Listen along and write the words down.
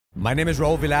My name is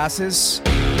Raul Villacis,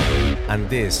 and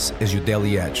this is your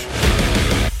Daily Edge.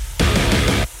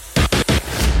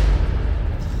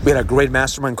 We had a great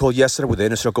mastermind call yesterday with the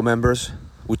Inner Circle members.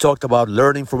 We talked about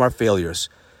learning from our failures.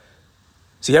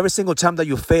 See, every single time that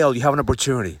you fail, you have an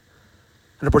opportunity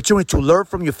to learn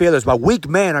from your failures. But weak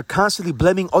men are constantly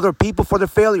blaming other people for their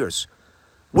failures.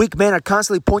 Weak men are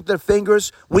constantly pointing their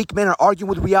fingers. Weak men are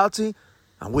arguing with reality.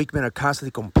 And weak men are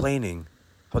constantly complaining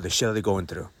about the shit that they're going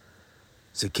through.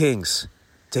 See, kings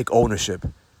take ownership.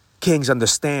 Kings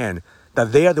understand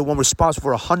that they are the one responsible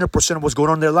for 100% of what's going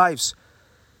on in their lives.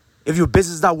 If your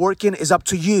business is not working, it's up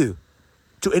to you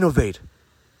to innovate.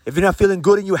 If you're not feeling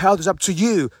good in your health, it's up to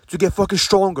you to get fucking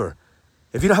stronger.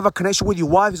 If you don't have a connection with your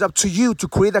wife, it's up to you to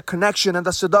create that connection and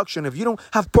that seduction. If you don't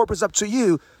have purpose, it's up to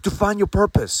you to find your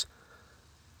purpose.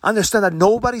 Understand that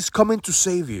nobody's coming to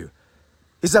save you.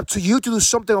 It's up to you to do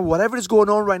something on whatever is going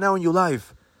on right now in your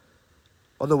life.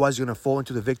 Otherwise, you're going to fall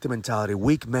into the victim mentality.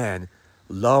 Weak men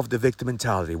love the victim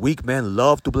mentality. Weak men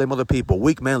love to blame other people.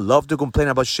 Weak men love to complain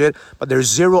about shit, but there's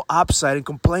zero upside in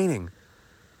complaining.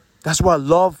 That's why I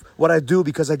love what I do,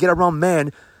 because I get around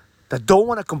men that don't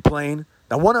want to complain,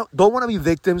 that don't want to be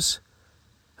victims,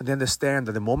 and they understand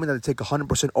that the moment that they take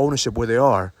 100% ownership where they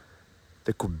are,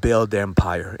 they could build their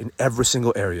empire in every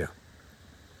single area.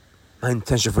 My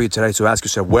intention for you today is to ask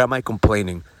yourself, where am I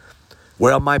complaining?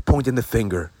 Where am I pointing the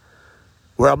finger?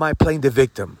 Where am I playing the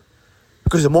victim?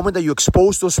 Because the moment that you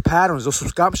expose those patterns, those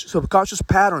subconscious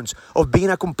patterns of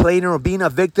being a complainer or being a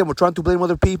victim or trying to blame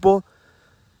other people,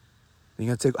 you're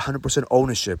going to take 100%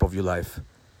 ownership of your life.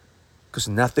 Because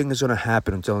nothing is going to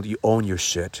happen until you own your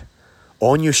shit.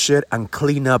 Own your shit and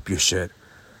clean up your shit.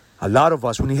 A lot of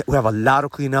us, we have a lot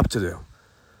of cleaning up to do.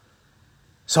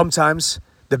 Sometimes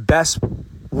the best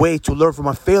way to learn from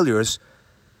our failures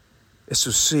is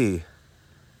to see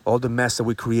all the mess that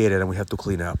we created and we have to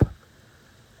clean up.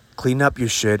 Clean up your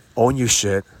shit, own your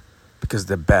shit, because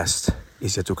the best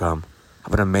is yet to come.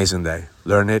 Have an amazing day.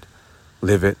 Learn it,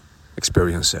 live it,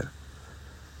 experience it.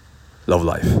 Love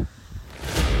life.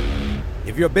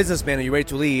 If you're a businessman and you're ready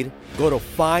to lead, go to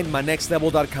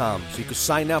findmynextlevel.com so you can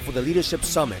sign up for the Leadership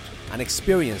Summit, an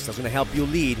experience that's going to help you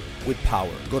lead with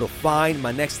power. Go to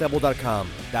findmynextlevel.com.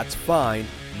 That's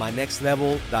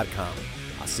findmynextlevel.com.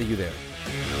 I'll see you there.